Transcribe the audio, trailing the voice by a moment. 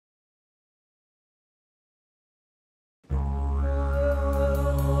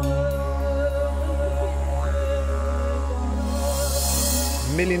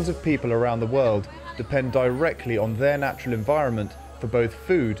millions of people around the world depend directly on their natural environment for both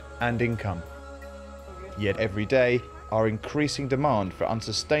food and income. Yet every day, our increasing demand for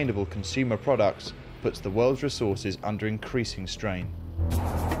unsustainable consumer products puts the world's resources under increasing strain.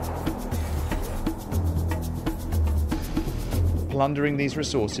 Plundering these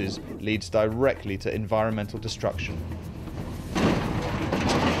resources leads directly to environmental destruction,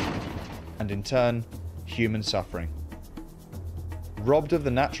 and in turn, human suffering. Robbed of the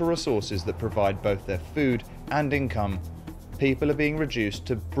natural resources that provide both their food and income, people are being reduced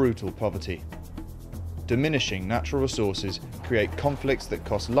to brutal poverty. Diminishing natural resources create conflicts that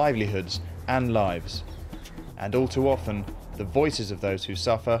cost livelihoods and lives. And all too often, the voices of those who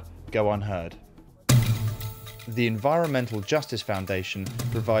suffer go unheard. The Environmental Justice Foundation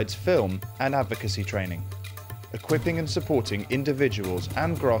provides film and advocacy training, equipping and supporting individuals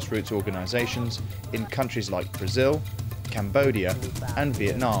and grassroots organisations in countries like Brazil, Cambodia and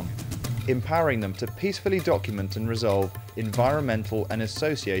Vietnam, empowering them to peacefully document and resolve environmental and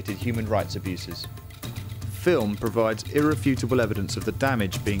associated human rights abuses. Film provides irrefutable evidence of the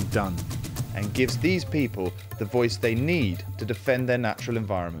damage being done and gives these people the voice they need to defend their natural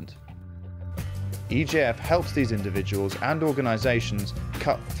environment. EJF helps these individuals and organisations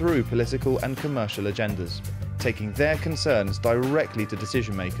cut through political and commercial agendas, taking their concerns directly to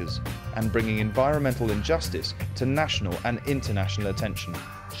decision makers and bringing environmental injustice to national and international attention.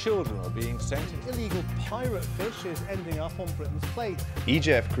 Children are being sent. Illegal pirate fish is ending up on Britain's plate.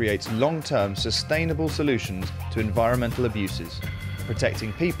 EJF creates long-term sustainable solutions to environmental abuses,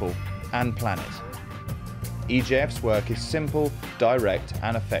 protecting people and planet. EJF's work is simple, direct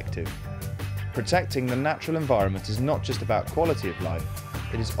and effective. Protecting the natural environment is not just about quality of life,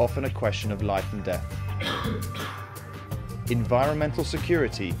 it is often a question of life and death. Environmental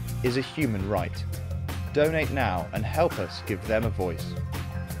security is a human right. Donate now and help us give them a voice.